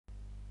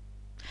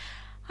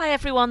Hi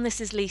everyone,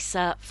 this is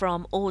Lisa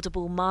from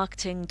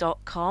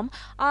audiblemarketing.com.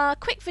 A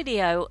quick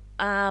video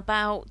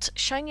about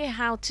showing you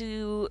how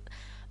to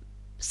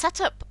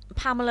set up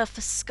Pamela for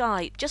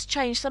Skype. Just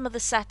change some of the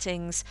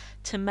settings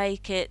to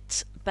make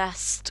it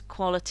best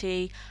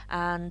quality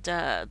and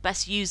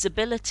best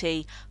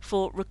usability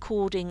for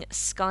recording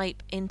Skype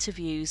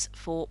interviews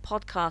for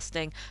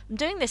podcasting. I'm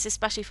doing this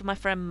especially for my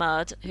friend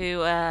Mud,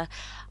 who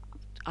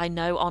I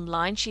know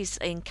online. She's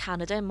in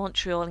Canada, in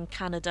Montreal in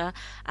Canada,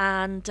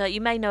 and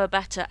you may know her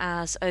better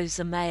as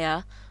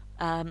Ozamea.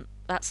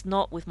 That's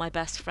not with my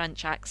best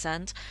French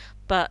accent,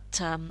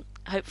 but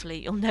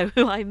hopefully you'll know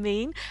who I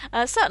mean.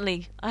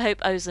 Certainly, I hope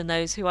Oza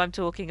knows who I'm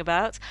talking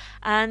about.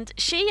 And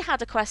she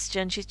had a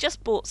question. She's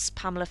just bought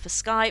Pamela for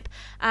Skype,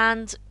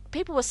 and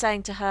people were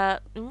saying to her,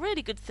 a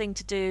really good thing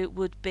to do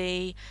would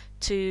be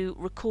to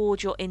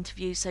record your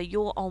interview so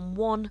you're on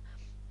one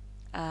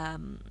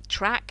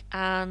track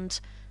and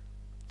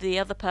the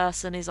other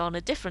person is on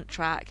a different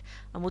track,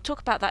 and we'll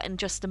talk about that in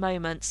just a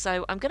moment.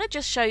 So I'm going to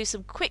just show you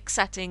some quick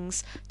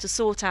settings to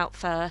sort out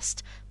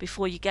first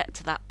before you get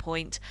to that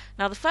point.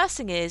 Now the first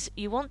thing is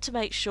you want to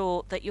make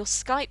sure that your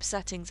Skype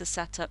settings are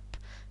set up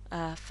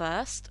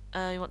first.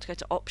 You want to go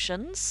to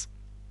options,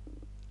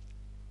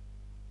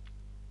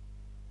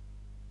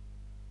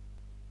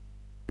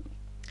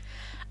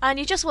 and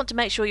you just want to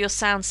make sure your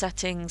sound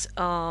settings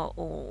are,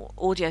 or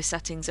audio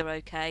settings are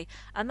okay,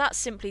 and that's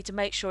simply to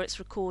make sure it's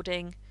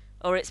recording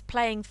or it's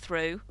playing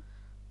through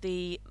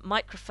the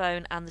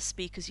microphone and the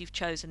speakers you've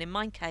chosen. In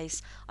my case,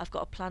 I've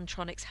got a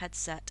Plantronics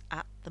headset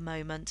at the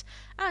moment,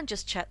 and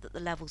just check that the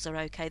levels are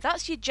okay.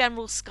 That's your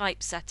general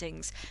Skype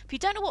settings. If you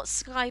don't know what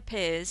Skype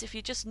is, if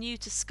you're just new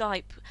to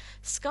Skype,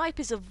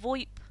 Skype is a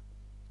VoIP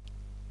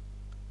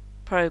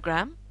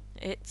program.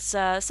 It's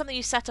something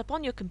you set up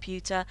on your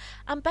computer,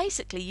 and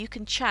basically you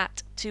can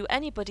chat to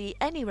anybody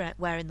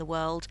anywhere in the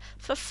world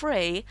for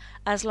free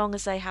as long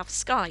as they have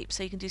Skype.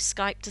 So you can do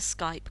Skype to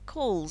Skype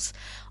calls.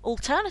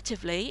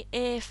 Alternatively,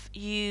 if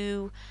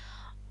you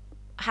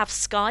have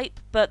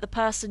Skype but the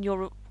person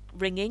you're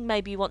ringing,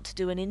 maybe you want to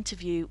do an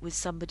interview with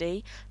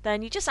somebody,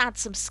 then you just add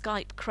some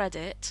Skype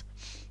credit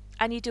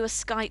and you do a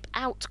Skype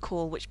out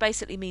call, which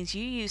basically means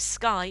you use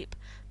Skype,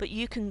 but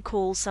you can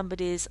call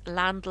somebody's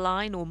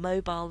landline or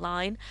mobile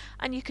line,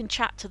 and you can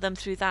chat to them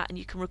through that, and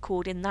you can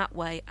record in that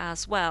way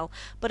as well.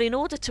 But in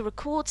order to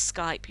record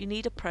Skype, you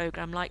need a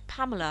program like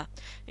Pamela.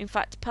 In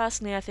fact,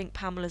 personally, I think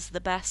Pamela's the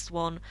best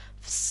one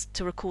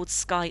to record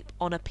Skype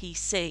on a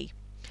PC.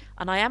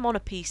 And I am on a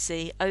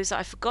PC. Oza,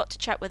 I forgot to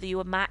check whether you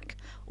were Mac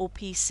or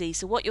PC.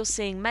 So what you're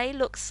seeing may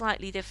look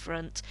slightly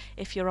different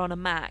if you're on a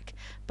Mac,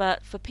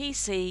 but for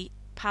PC,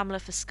 Pamela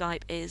for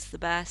Skype is the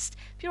best.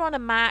 If you're on a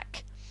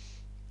Mac,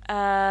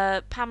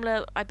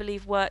 Pamela, I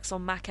believe, works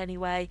on Mac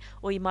anyway,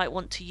 or you might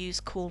want to use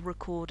Call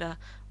Recorder,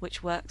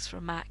 which works for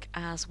a Mac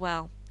as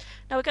well.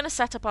 Now we're going to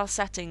set up our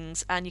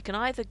settings, and you can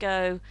either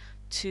go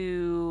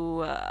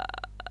to,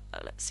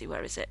 let's see,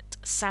 where is it?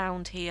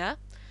 Sound here,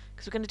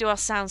 because we're going to do our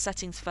sound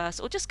settings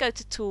first, or just go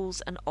to Tools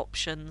and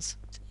Options.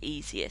 It's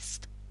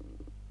easiest.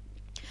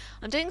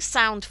 I'm doing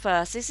sound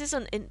first. This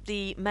isn't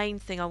the main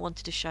thing I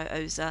wanted to show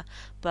Oza,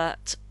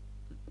 but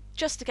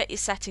just to get your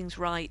settings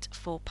right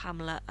for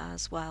Pamela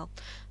as well.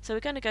 So we're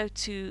going to go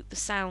to the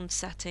sound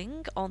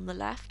setting on the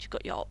left. You've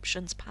got your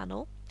options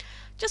panel.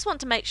 Just want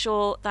to make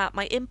sure that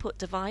my input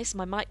device,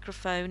 my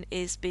microphone,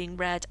 is being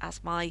read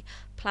as my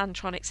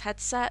Plantronics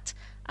headset,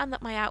 and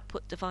that my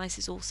output device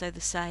is also the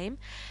same.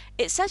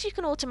 It says you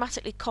can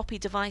automatically copy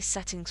device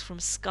settings from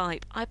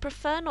Skype. I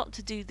prefer not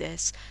to do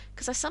this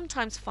because I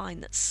sometimes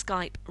find that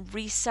Skype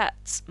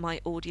resets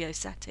my audio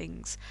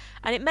settings,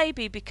 and it may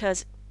be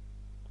because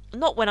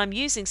not when I'm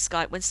using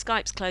Skype. When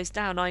Skype's closed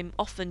down, I'm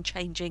often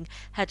changing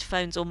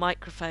headphones or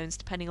microphones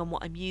depending on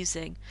what I'm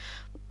using.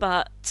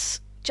 But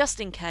just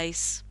in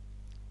case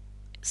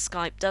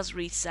Skype does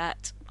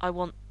reset, I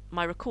want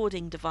my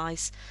recording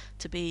device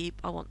to be,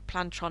 I want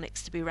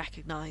Plantronics to be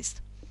recognised.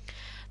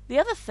 The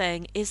other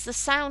thing is the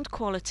sound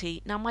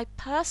quality. Now my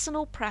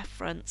personal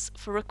preference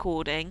for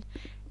recording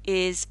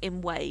is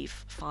in WAV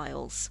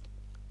files.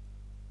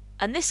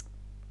 And this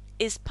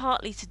is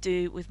partly to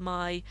do with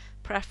my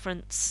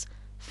preference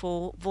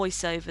for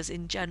voiceovers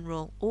in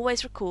general.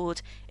 Always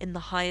record in the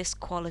highest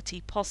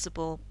quality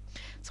possible.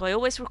 So I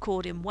always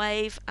record in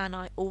WAV, and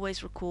I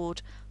always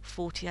record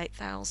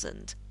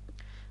 48,000,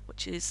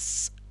 which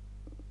is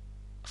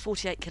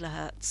 48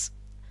 kilohertz.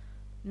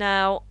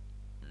 Now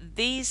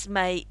these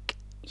make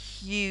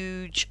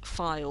huge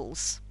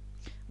files.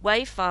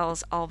 WAV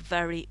files are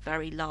very,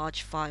 very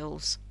large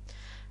files,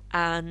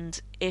 and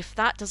if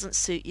that doesn't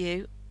suit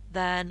you,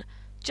 then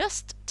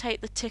just take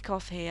the tick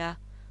off here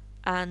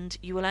and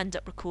you will end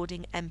up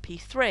recording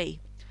MP3,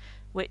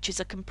 which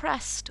is a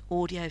compressed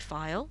audio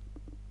file.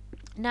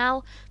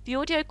 Now the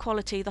audio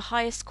quality, the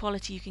highest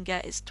quality you can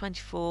get is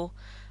 24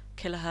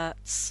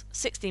 kilohertz,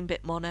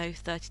 16-bit mono,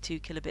 32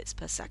 kilobits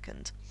per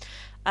second,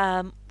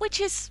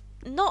 which is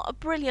not a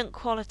brilliant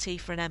quality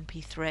for an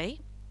MP3.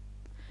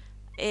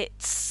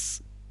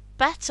 It's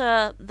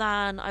better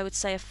than, I would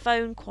say, a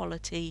phone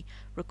quality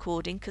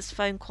recording, because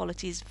phone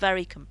quality is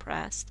very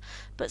compressed.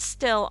 But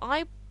still,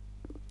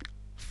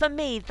 for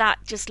me,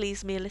 that just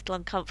leaves me a little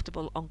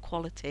uncomfortable on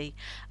quality.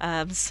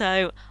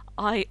 So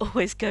I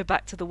always go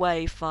back to the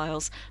WAV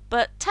files.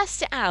 But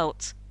test it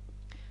out.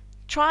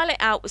 Trial it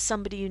out with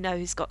somebody you know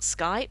who's got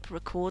Skype.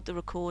 Record the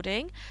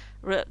recording,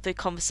 the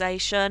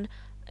conversation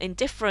in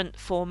different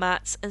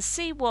formats, and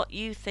see what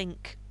you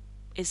think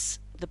is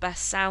the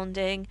best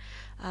sounding.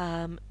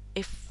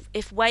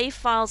 If WAV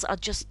files are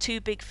just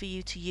too big for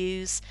you to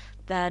use,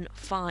 then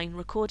fine,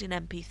 record in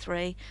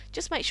MP3.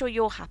 Just make sure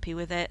you're happy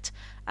with it,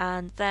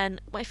 and then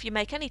if you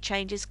make any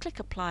changes, click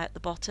apply at the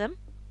bottom.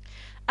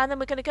 And then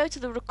we're going to go to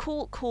the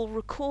call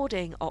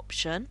recording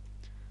option.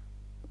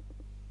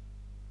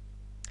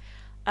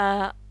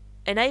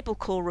 Enable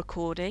call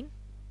recording,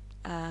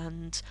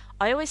 and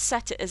I always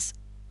set it as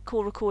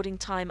call recording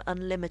time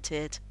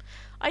unlimited.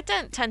 I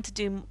don't tend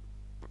to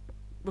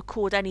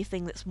record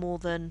anything that's more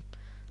than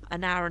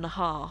an hour and a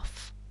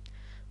half.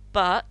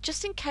 But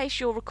just in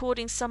case you're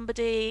recording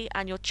somebody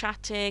and you're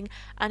chatting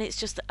and it's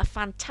just a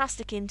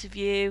fantastic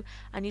interview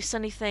and you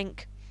suddenly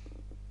think,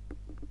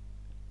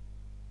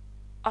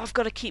 I've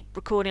got to keep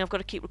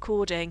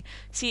recording.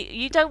 See,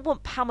 you don't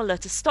want Pamela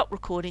to stop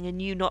recording and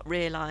you not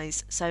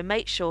realise. So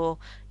make sure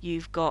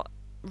you've got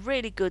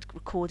really good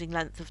recording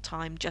length of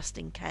time just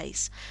in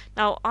case.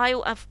 Now, I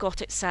have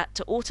got it set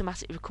to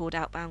automatically record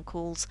outbound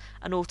calls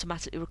and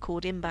automatically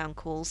record inbound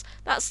calls.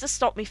 That's to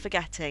stop me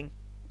forgetting.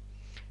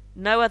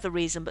 No other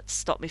reason but to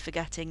stop me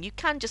forgetting. You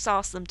can just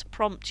ask them to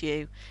prompt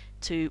you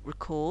to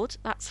record.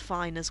 That's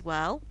fine as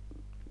well.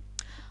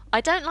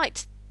 I don't like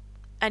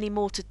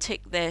anymore to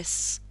tick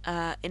this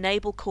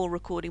enable call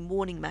recording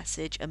warning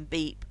message and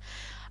beep.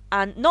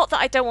 And not that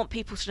I don't want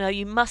people to know,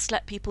 you must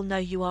let people know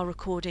you are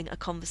recording a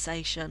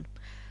conversation.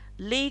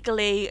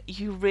 Legally,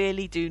 you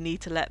really do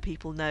need to let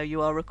people know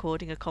you are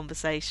recording a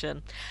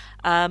conversation.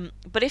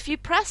 But if you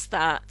press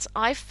that,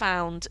 I've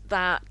found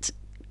that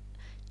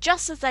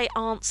just as they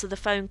answer the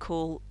phone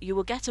call, you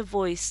will get a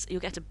voice, you'll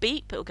get a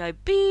beep, it'll go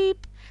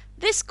beep,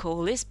 this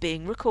call is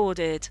being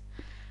recorded.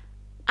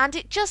 And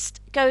it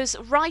just goes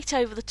right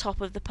over the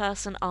top of the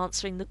person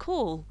answering the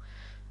call,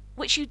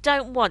 which you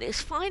don't want. It's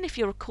fine if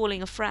you're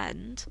calling a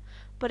friend,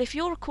 but if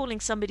you're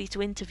calling somebody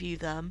to interview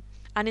them,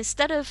 and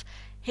instead of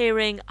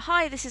hearing,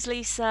 hi, this is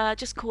Lisa,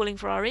 just calling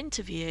for our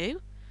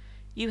interview,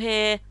 you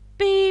hear,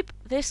 beep,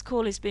 this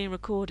call is being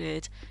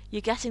recorded,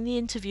 you're getting the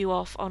interview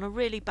off on a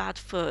really bad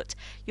foot.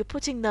 You're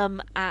making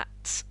them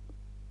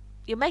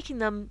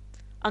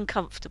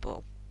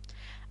uncomfortable.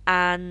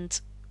 And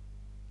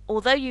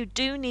although you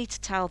do need to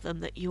tell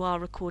them that you are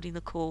recording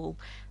the call,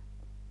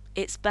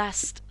 it's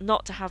best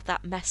not to have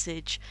that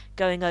message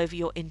going over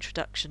your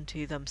introduction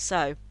to them.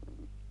 So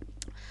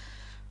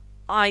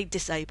I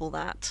disable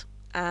that.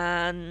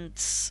 And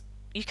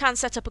you can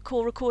set up a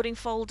call recording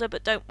folder,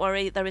 but don't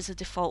worry, there is a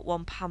default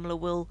one. Pamela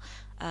will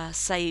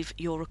save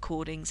your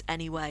recordings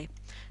anyway.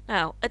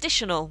 Now,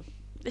 additional,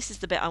 this is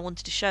the bit I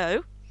wanted to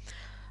show.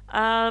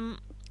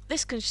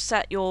 This can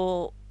set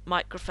your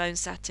microphone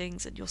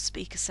settings and your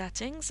speaker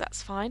settings,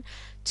 that's fine.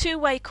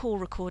 Two-way call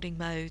recording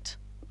mode.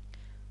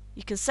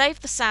 You can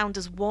save the sound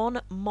as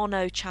one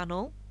mono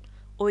channel,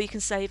 or you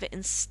can save it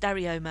in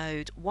stereo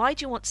mode. Why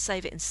do you want to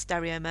save it in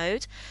stereo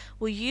mode?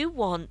 Well, you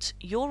want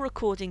your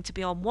recording to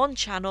be on one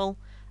channel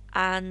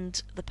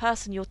and the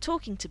person you're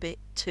talking to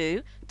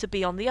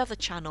be on the other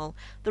channel.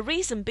 The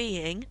reason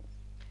being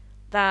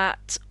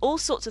that all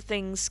sorts of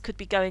things could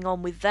be going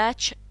on with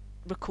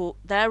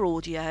their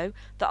audio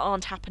that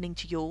aren't happening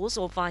to yours,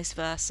 or vice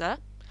versa.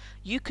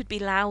 You could be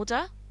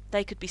louder,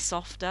 they could be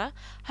softer.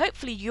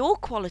 Hopefully your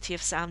quality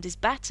of sound is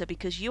better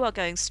because you are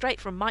going straight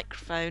from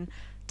microphone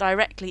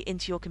directly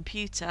into your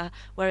computer,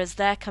 whereas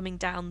they're coming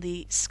down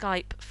the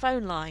Skype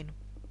phone line.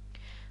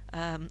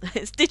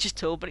 It's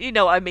digital, but you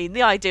know what I mean,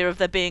 the idea of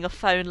there being a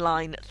phone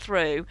line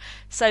through.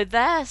 So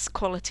their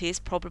quality is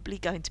probably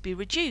going to be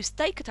reduced.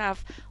 They could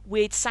have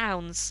weird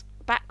sounds,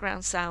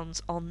 background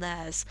sounds on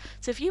theirs.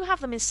 So if you have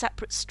them in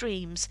separate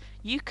streams,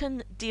 you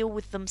can deal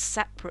with them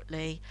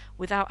separately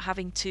without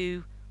having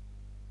to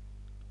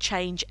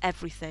change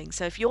everything.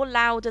 So if you're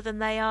louder than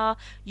they are,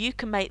 you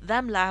can make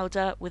them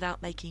louder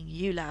without making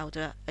you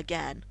louder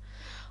again.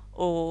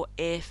 Or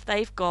if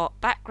they've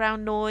got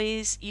background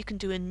noise, you can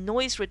do a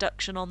noise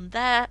reduction on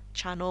their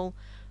channel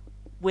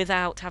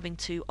without having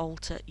to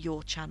alter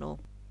your channel.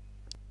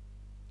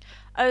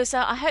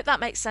 Oza, I hope that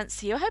makes sense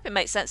to you. I hope it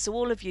makes sense to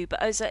all of you.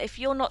 But Oza, if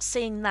you're not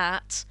seeing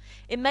that,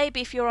 it may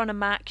be if you're on a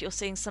Mac, you're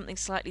seeing something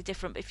slightly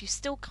different. But if you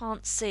still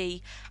can't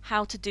see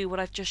how to do what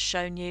I've just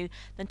shown you,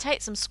 then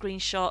take some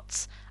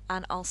screenshots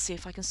and I'll see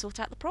if I can sort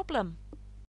out the problem.